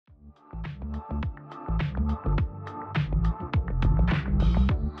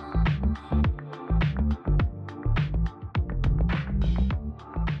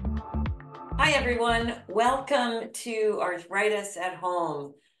Hi, everyone. Welcome to Arthritis at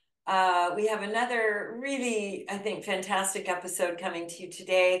Home. We have another really, I think, fantastic episode coming to you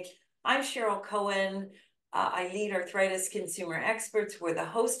today. I'm Cheryl Koehn. I lead Arthritis Consumer Experts. We're the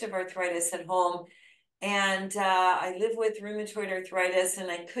host of Arthritis at Home. And I live with rheumatoid arthritis, and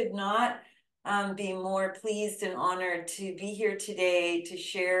I could not be more pleased and honored to be here today to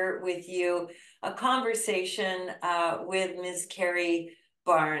share with you a conversation with Ms. Carrie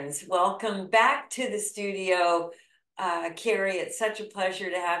Barnes. Welcome back to the studio, Carrie. It's such a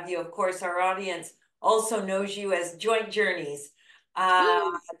pleasure to have you. Of course, our audience also knows you as Joint Journeys,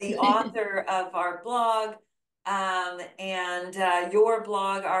 the author of our blog and your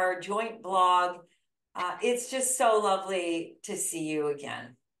blog, our joint blog. It's just so lovely to see you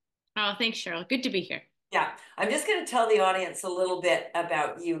again. Oh, thanks, Cheryl. Good to be here. Yeah, I'm just going to tell the audience a little bit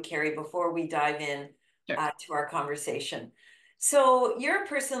about you, Carrie, before we dive in Sure. to our conversation. So, you're a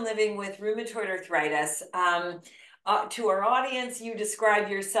person living with rheumatoid arthritis. To our audience, you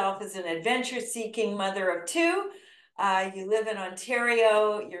describe yourself as an adventure-seeking mother of two. You live in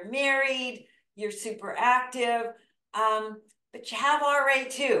Ontario, you're married, you're super active, but you have RA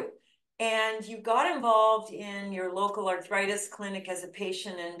too. And you got involved in your local arthritis clinic as a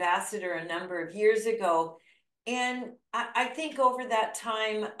patient ambassador a number of years ago. And I think over that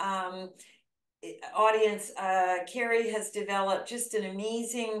time, audience, Carrie has developed just an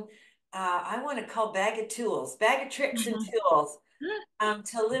amazing, I want to call bag of tricks and tools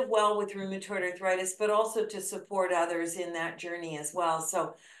to live well with rheumatoid arthritis, but also to support others in that journey as well.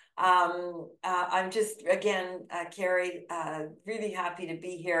 So I'm just, again, Carrie, really happy to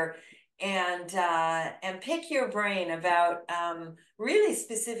be here and pick your brain about really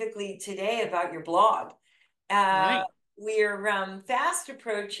specifically today about your blog. Uh, Right. we're fast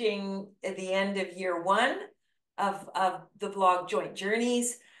approaching the end of year one of the blog Joint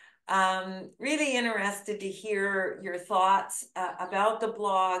Journeys. Really interested to hear your thoughts about the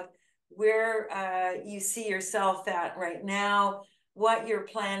blog, where you see yourself at right now, what you're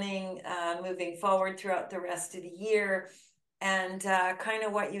planning moving forward throughout the rest of the year, and kind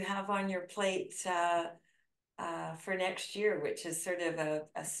of what you have on your plate for next year, which is sort of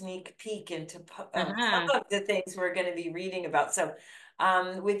a sneak peek into some Uh-huh. of the things we're going to be reading about. So,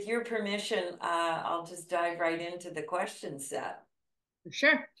 with your permission, I'll just dive right into the question set. For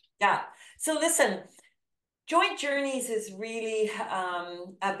sure. Yeah. So, listen, Joint Journeys is really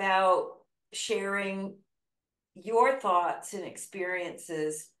about sharing your thoughts and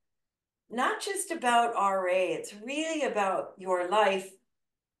experiences, not just about RA, it's really about your life,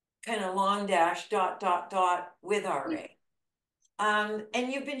 kind of long dash dot dot dot with RA.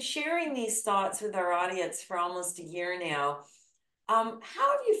 And you've been sharing these thoughts with our audience for almost a year now. How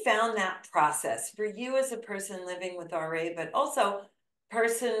have you found that process for you as a person living with RA, but also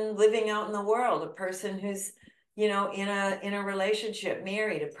person living out in the world, a person who's, in a relationship,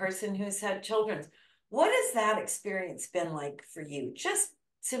 married, a person who's had children? What has that experience been like for you? Just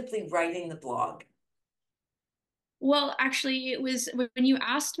simply writing the blog. Well, actually, it was when you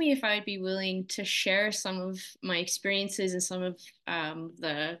asked me if I'd be willing to share some of my experiences and some of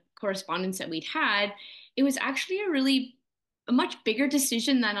the correspondence that we'd had, it was actually a much bigger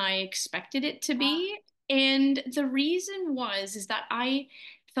decision than I expected it to be. And the reason is that I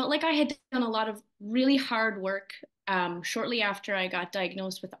felt like I had done a lot of really hard work shortly after I got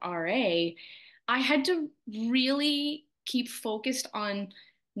diagnosed with RA. I had to really keep focused on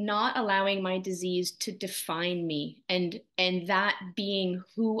not allowing my disease to define me and that being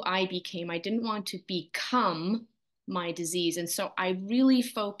who I became. I didn't want to become my disease. And so I really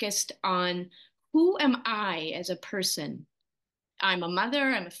focused on who am I as a person? I'm a mother,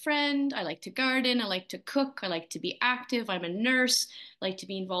 I'm a friend, I like to garden, I like to cook, I like to be active, I'm a nurse, I like to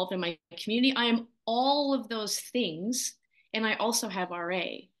be involved in my community. I am all of those things, and I also have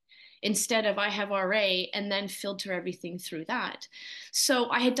RA. Instead of I have RA and then filter everything through that. So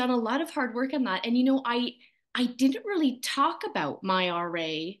I had done a lot of hard work on that. And I didn't really talk about my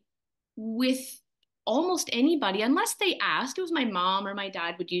RA with almost anybody unless they asked. It was my mom or my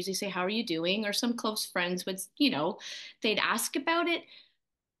dad would usually say, "How are you doing?" Or some close friends would, they'd ask about it.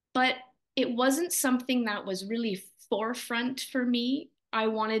 But it wasn't something that was really forefront for me. I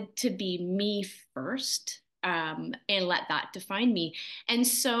wanted to be me first, and let that define me. And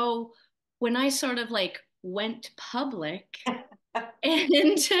so when I sort of like went public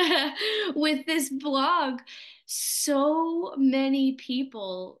and with this blog, so many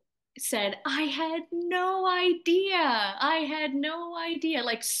people said, I had no idea. I had no idea.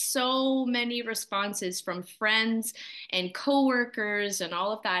 Like so many responses from friends and coworkers and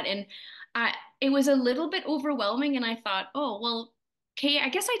all of that. And it was a little bit overwhelming. And I thought, oh, well, okay, I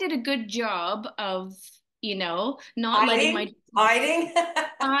guess I did a good job of, not letting my Hiding, hiding.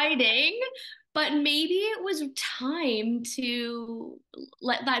 hiding, but maybe it was time to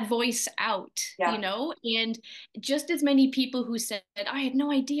let that voice out, Yeah, and just as many people who said, I had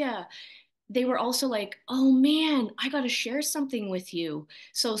no idea, they were also like, oh man, I got to share something with you.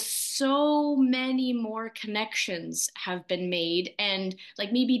 So many more connections have been made and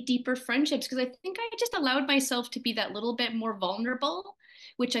like maybe deeper friendships because I think I just allowed myself to be that little bit more vulnerable,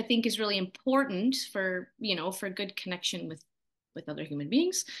 which I think is really important for, for good connection with other human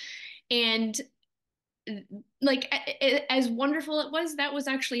beings. And like as wonderful it was, that was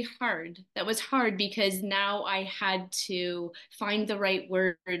actually hard. That was hard because now I had to find the right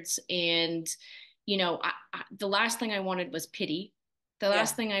words and the last thing I wanted was pity. The yeah,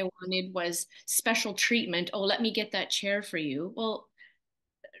 last thing I wanted was special treatment. Oh, let me get that chair for you. Well,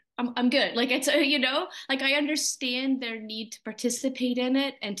 I'm good. Like it's like I understand their need to participate in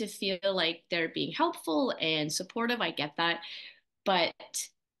it and to feel like they're being helpful and supportive. I get that. But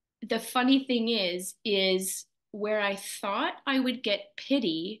the funny thing is where I thought I would get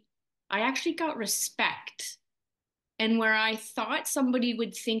pity, I actually got respect. And where I thought somebody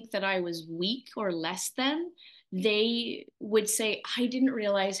would think that I was weak or less than, they would say, I didn't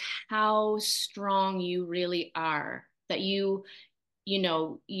realize how strong you really are, that you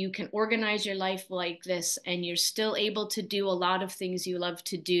can organize your life like this and you're still able to do a lot of things you love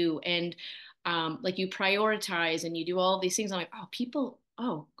to do. And like you prioritize and you do all these things. I'm like, oh, people,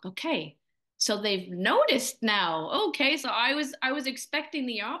 oh, okay. So they've noticed now. Okay, so I was expecting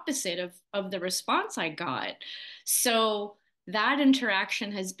the opposite of the response I got. So that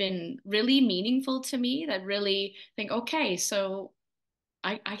interaction has been really meaningful to me. That really think, okay, so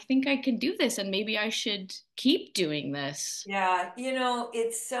I think I can do this and maybe I should keep doing this. yeah.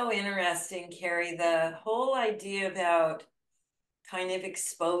 It's so interesting, Carrie, the whole idea about kind of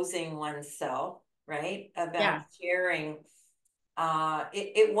exposing oneself, right? About Yeah. sharing.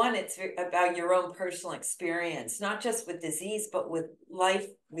 It's about your own personal experience, not just with disease, but with life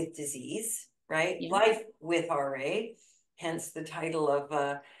with disease, right? Yeah. Life with RA, hence the title of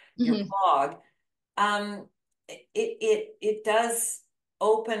your Hmm. blog. um, it does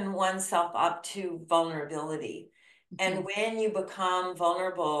open oneself up to vulnerability. And Hmm. when you become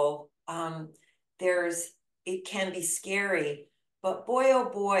vulnerable, there's it can be scary, but boy, oh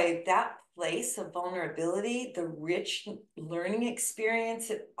boy, that place of vulnerability, the rich learning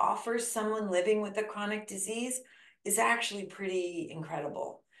experience it offers someone living with a chronic disease is actually pretty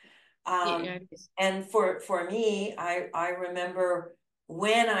incredible. Yeah. Um, and for me, I remember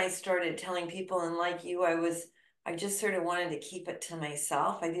when I started telling people, and like you, I just sort of wanted to keep it to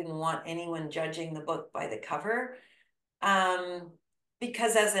myself. I didn't want anyone judging the book by the cover. Um,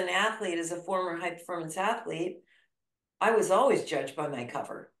 because as an athlete, as a former high performance athlete, I was always judged by my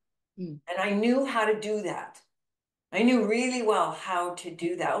cover. Mm. And I knew how to do that. I knew really well how to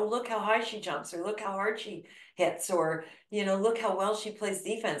do that. Oh, look how high she jumps, or look how hard she hits, or, look how well she plays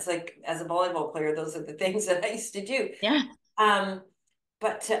defense. Like as a volleyball player, those are the things that I used to do. Yeah. Um,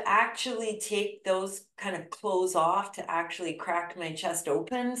 but to actually take those kind of clothes off, to actually crack my chest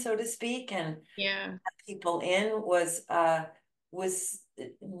open, so to speak, and Yeah. let people in was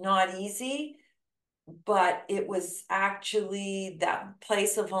not easy, but it was actually that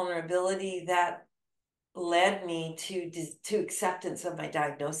place of vulnerability that led me to acceptance of my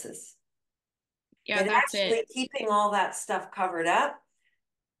diagnosis. Yeah, But that's it. actually keeping all that stuff covered up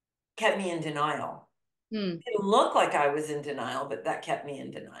kept me in denial. Mm. It didn't look like I was in denial, but that kept me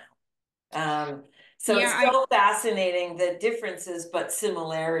in denial. Um, so Yeah, it's so fascinating, the differences but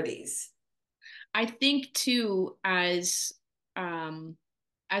similarities. I think too, as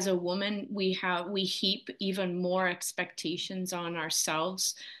a woman, we heap even more expectations on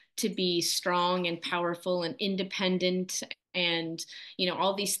ourselves to be strong and powerful and independent and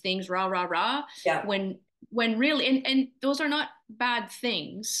all these things, rah, rah, rah, Yeah, when when really and those are not bad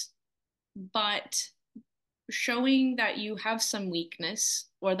things, but showing that you have some weakness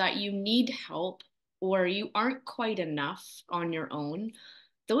or that you need help or you aren't quite enough on your own,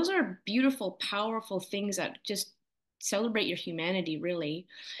 those are beautiful, powerful things that just celebrate your humanity, really.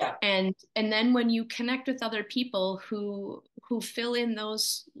 yeah, And then when you connect with other people who fill in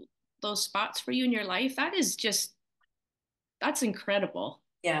those spots for you in your life, that's incredible.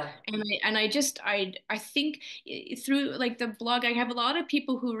 yeah, And I think through like the blog, I have a lot of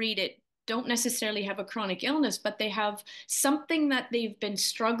people who read it don't necessarily have a chronic illness, but they have something that they've been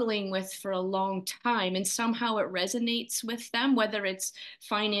struggling with for a long time, and somehow it resonates with them, whether it's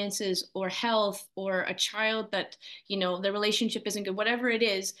finances or health or a child that, the relationship isn't good, whatever it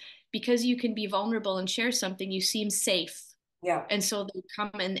is, because you can be vulnerable and share something, you seem safe. Yeah. And so they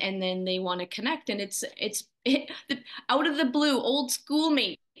come and then they want to connect, and out of the blue, old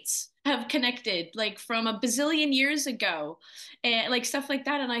schoolmates have connected like from a bazillion years ago, and like stuff like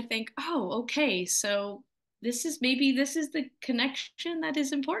that. And I think, oh, okay, so this is the connection that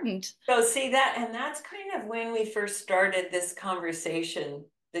is important. So see that, and that's kind of when we first started this conversation,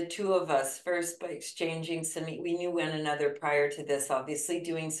 the two of us first by exchanging some, we knew one another prior to this, obviously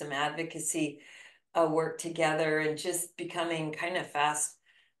doing some advocacy work together and just becoming kind of fast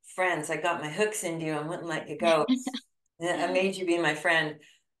friends. I got my hooks into you and wouldn't let you go. I made you be my friend.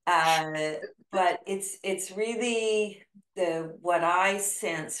 Uh, but it's really the what I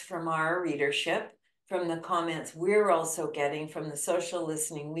sense from our readership, from the comments we're also getting, from the social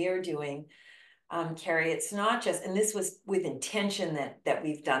listening we are doing, Carrie. It's not just, and this was with intention that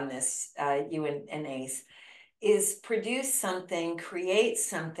we've done this, you and Ace, is produce something, create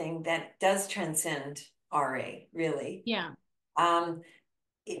something that does transcend RA, really. Yeah. Um,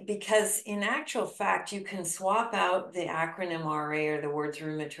 because in actual fact, you can swap out the acronym RA or the words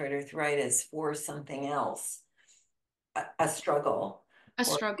rheumatoid arthritis for something else, a struggle A or a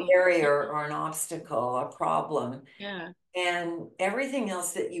struggle. barrier or an obstacle, a problem. Yeah. And everything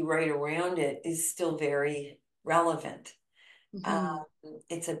else that you write around it is still very relevant. Um, Hmm.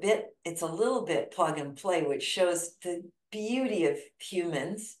 it's a little bit plug and play, which shows the beauty of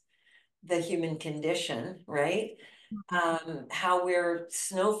humans, the human condition, right? How we're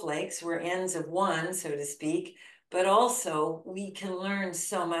snowflakes, we're ends of one, so to speak, but also we can learn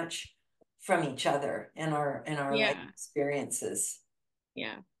so much from each other in our life Yeah. experiences.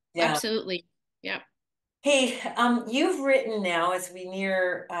 Yeah. Yeah. Absolutely. Yeah. Hey, you've written now as we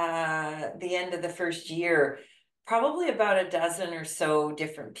near the end of the first year, probably about a dozen or so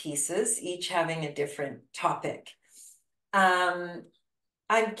different pieces, each having a different topic. Um,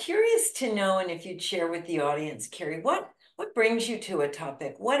 I'm curious to know, and if you'd share with the audience, Carrie, what brings you to a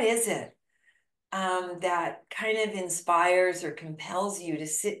topic? What is it that kind of inspires or compels you to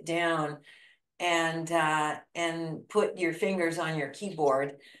sit down and put your fingers on your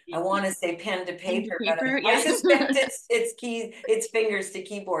keyboard? I want to say pen to Pen to paper, but paper. I Yeah. suspect it's fingers to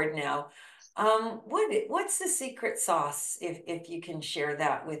keyboard now. What's the secret sauce, if you can share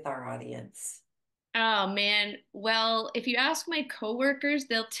that with our audience? Oh man. Well, if you ask my coworkers,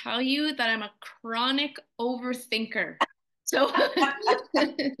 they'll tell you that I'm a chronic overthinker. So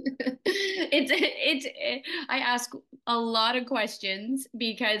I ask a lot of questions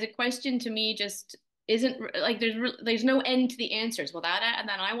because a question to me just isn't like there's no end to the answers. Well, that and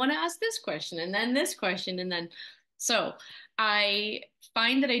then I want to ask this question and then this question and then so I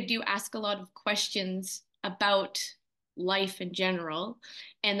find that I do ask a lot of questions about life in general.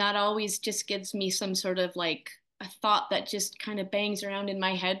 And that always just gives me some sort of like a thought that just kind of bangs around in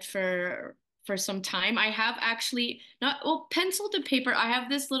my head for some time. I have actually not well, pencil to paper. I have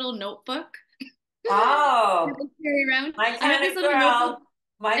this little notebook that Oh, I carry around. my I have kind this of little notebook girl,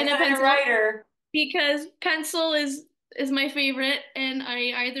 my and a kind of pencil writer. because pencil is my favorite, and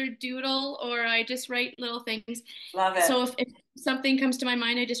I either doodle or I just write little things. Love So it. if something comes to my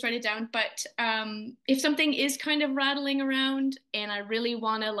mind, I just write it down. But if something is kind of rattling around and I really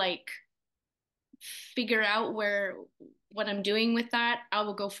want to like figure out where what I'm doing with that, I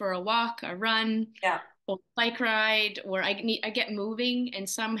will go for a walk, a run, Yeah. or bike ride, or I get moving, and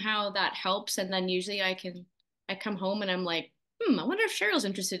somehow that helps. And then usually I come home and I'm like, I wonder if Cheryl's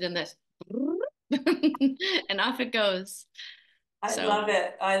interested in this, and off it goes. I So love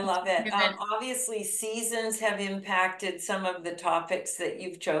it. I that's love it. kind of it. Obviously, seasons have impacted some of the topics that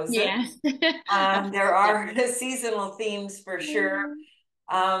you've chosen. Yeah, There absolutely. are seasonal themes for sure.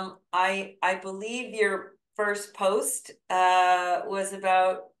 I believe your first post was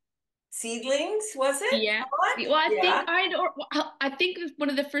about seedlings, was it? Yeah. What? Well, Yeah, I think one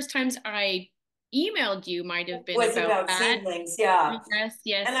of the first times I emailed you might have been was about about that. seedlings. Yeah. Yes, And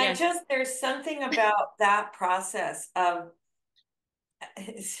yes, I yes. just, there's something about that process of,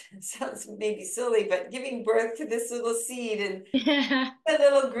 it sounds maybe silly, but giving birth to this little seed and Yeah. the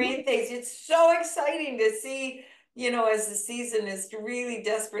little green things. It's so exciting to see, as the season is really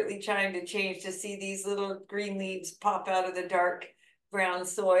desperately trying to change, to see these little green leaves pop out of the dark brown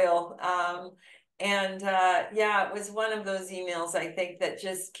soil. And yeah, it was one of those emails, I think, that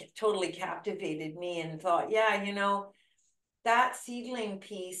just totally captivated me and thought, yeah, that seedling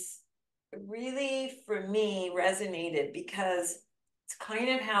piece really for me resonated because it's kind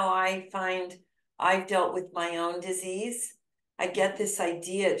of how I find I've dealt with my own disease. I get this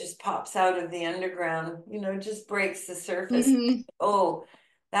idea, it just pops out of the underground, just breaks the surface. Hmm. Oh,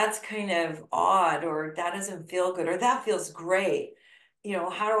 that's kind of odd, or that doesn't feel good, or that feels great.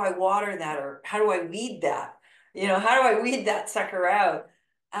 How do I water that, or how do I weed that? how do I weed that sucker out?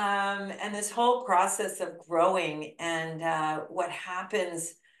 And this whole process of growing and what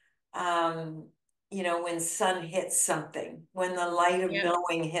happens, um, when sun hits something, when the light of Yeah.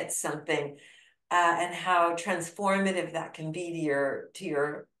 knowing hits something, and how transformative that can be to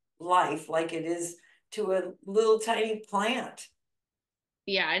your life, like it is to a little tiny plant.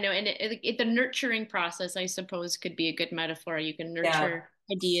 Yeah, I know. And the nurturing process, I suppose, could be a good metaphor. You can Yeah, nurture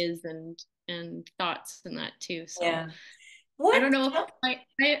ideas and thoughts and that too. So yeah. I What? don't know. I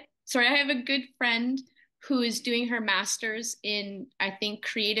sorry, I have a good friend who is doing her master's in, I think,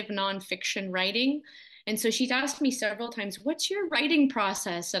 creative nonfiction writing. And so she's asked me several times, what's your writing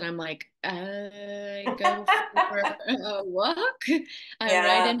process? And I'm like, I go for a walk. I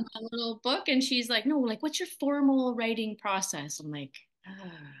write in Yeah, my little book. And she's like, no, like, what's your formal writing process? I'm like, ah.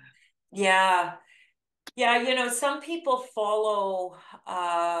 yeah. Yeah, some people follow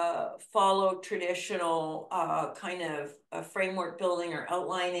traditional kind of framework building or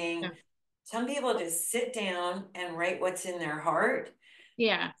outlining. Yeah. Some people just sit down and write what's in their heart.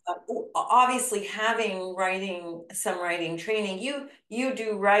 Yeah. Obviously, having some writing training, you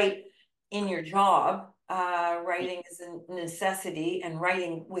do write in your job. Writing is a necessity, and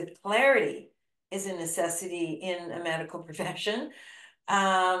writing with clarity is a necessity in a medical profession.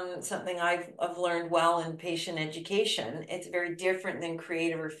 Something I've learned well in patient education. It's very different than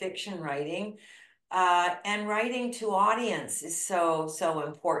creative or fiction writing. And writing to audience is so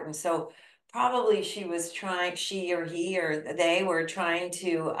important. So probably she or he or they were trying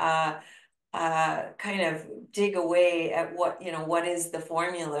to kind of dig away at what is the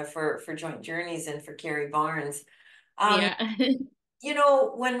formula for joint journeys and for Carrie Barnes. Um, Yeah.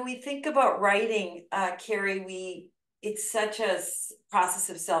 when we think about writing, Carrie, it's such a process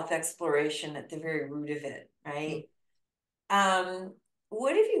of self-exploration at the very root of it, right? Um,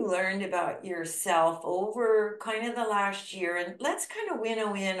 what have you learned about yourself over kind of the last year? And let's kind of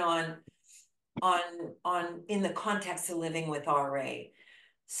winnow in on in the context of living with RA.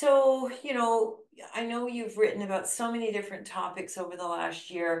 So, I know you've written about so many different topics over the last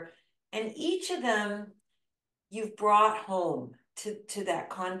year, and each of them you've brought home to that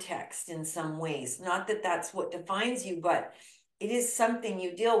context in some ways. Not that that's what defines you, but it is something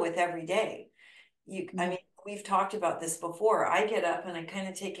you deal with every day. I Mhm. mean, we've talked about this before. I get up and I kind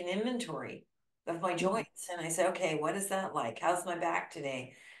of take an inventory of my Mhm. joints and I say, okay, what is that like? How's my back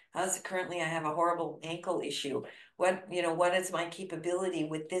today? How's it currently? I have a horrible ankle issue. What is my capability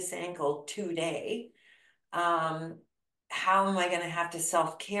with this ankle today? um, how am I going to have to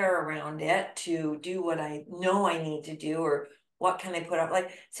self-care around it to do what I know I need to do, or what can I put up?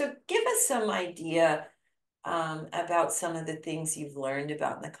 Like, so give us some idea about some of the things you've learned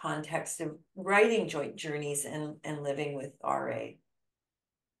about in the context of writing joint journeys and living with RA.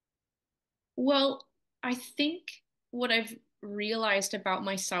 Well, I think what I've realized about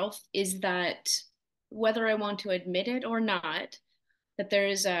myself is that whether I want to admit it or not, that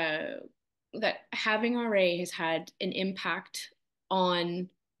that having RA has had an impact on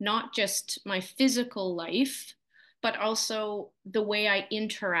not just my physical life, but also the way I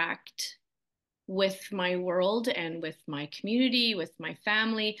interact with my world and with my community, with my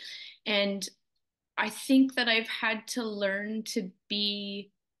family. And I think that I've had to learn to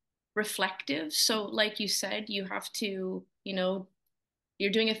be reflective. So, like you said, you have to,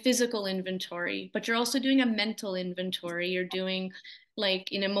 you're doing a physical inventory, but you're also doing a mental inventory. You're doing like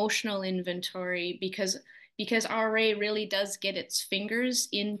an emotional inventory because RA really does get its fingers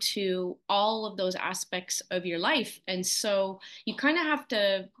into all of those aspects of your life. And so you kind of have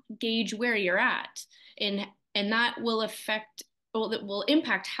to gauge where you're at. And and that will affect well, that will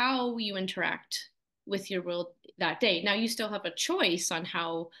impact how you interact with your world that day. Now you still have a choice on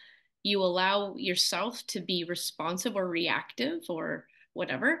how you allow yourself to be responsive or reactive or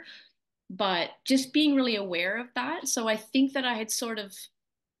whatever. But just being really aware of that. So I think that I had sort of,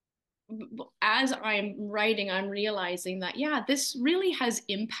 as I'm writing, I'm realizing that, yeah, this really has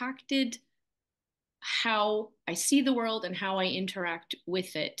impacted how I see the world and how I interact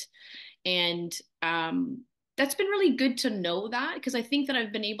with it. And that's been really good to know that because I think that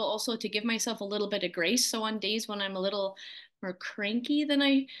I've been able also to give myself a little bit of grace. So on days when I'm a little more cranky than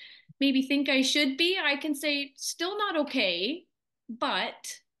I maybe think I should be, I can say, still not okay,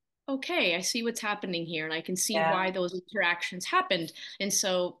 but okay, I see what's happening here and I can see Yeah, why those interactions happened. And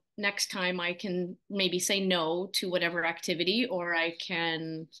so next time I can maybe say no to whatever activity, or I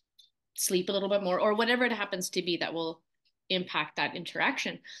can sleep a little bit more, or whatever it happens to be that will impact that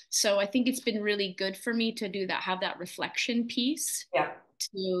interaction. So I think it's been really good for me to do that, have that reflection piece yeah.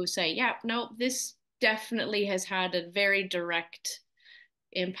 to say, yeah, no, this definitely has had a very direct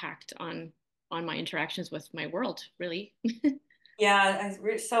impact on on my interactions with my world, really. Yeah,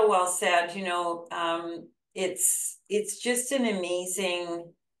 so well said. It's just an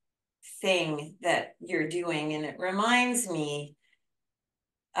amazing thing that you're doing, and it reminds me,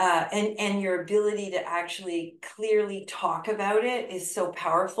 and your ability to actually clearly talk about it is so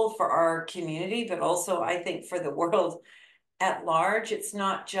powerful for our community, but also I think for the world at large. It's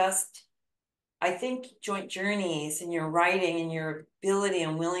not just, I think, joint journeys and your writing and your ability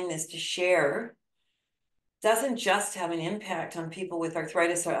and willingness to share doesn't just have an impact on people with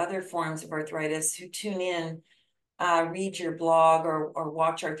arthritis or other forms of arthritis who tune in, read your blog, or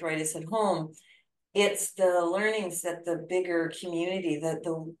watch Arthritis at Home. It's the learnings that the bigger community, that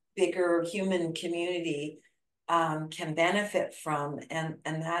the bigger human community can benefit from. And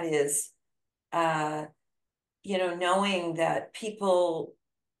that is, knowing that people,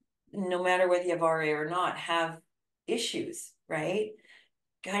 no matter whether you have RA or not, have issues, right?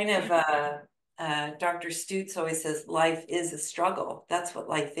 Kind of, Dr. Stutz always says, life is a struggle. That's what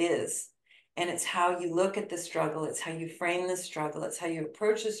life is. And it's how you look at the struggle, it's how you frame the struggle, it's how you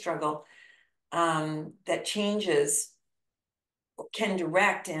approach the struggle, that changes, can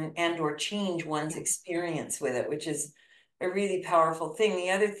direct and or change one's experience with it, which is a really powerful thing. The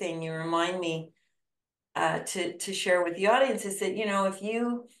other thing you remind me to share with the audience is that, if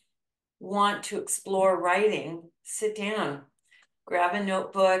you want to explore writing, sit down, grab a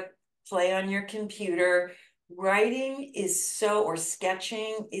notebook, play on your computer. Writing is so, or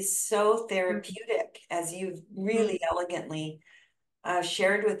sketching is so therapeutic, as you've really elegantly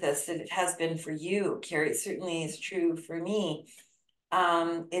shared with us that it has been for you, Carrie. It certainly is true for me.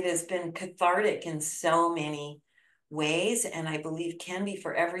 It has been cathartic in so many ways, and I believe can be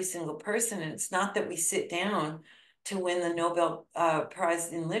for every single person. And it's not that we sit down to win the Nobel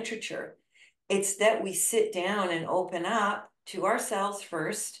Prize in Literature. It's that we sit down and open up to ourselves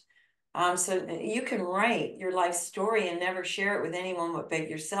first. So you can write your life story and never share it with anyone but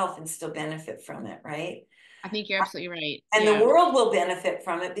yourself and still benefit from it, right? I think you're absolutely right. And the Yeah. world will benefit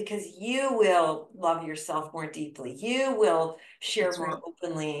from it because you will love yourself more deeply. You will share That's more right.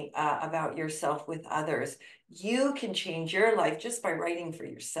 openly about yourself with others. You can change your life just by writing for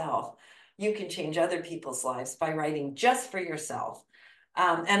yourself. You can change other people's lives by writing just for yourself.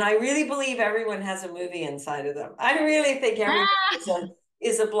 And I really believe everyone has a movie inside of them. I really think everyone Ah!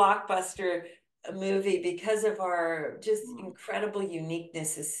 is a blockbuster movie because of our just incredible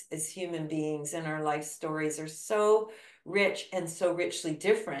uniqueness as human beings, and our life stories are so rich and so richly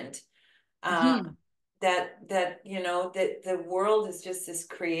different, uh, Mhm. that the world is just this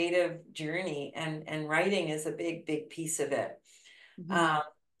creative journey, and writing is a big piece of it. Mhm. Um,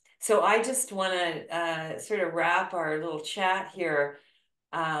 so I just want to sort of wrap our little chat here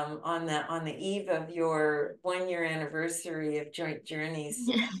on the eve of your 1 year anniversary of Joint Journeys,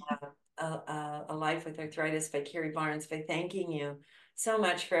 a Life with Arthritis by Carrie Barnes, by thanking you so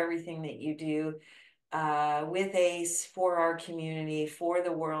much for everything that you do with ACE, for our community, for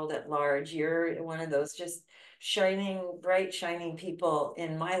the world at large. You're one of those just shining, bright, shining people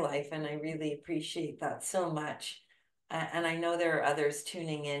in my life, and I really appreciate that so much. And I know there are others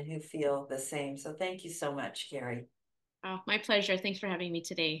tuning in who feel the same. So thank you so much, Carrie. Oh, my pleasure. Thanks for having me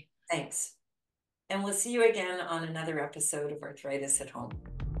today. Thanks. And we'll see you again on another episode of Arthritis at Home.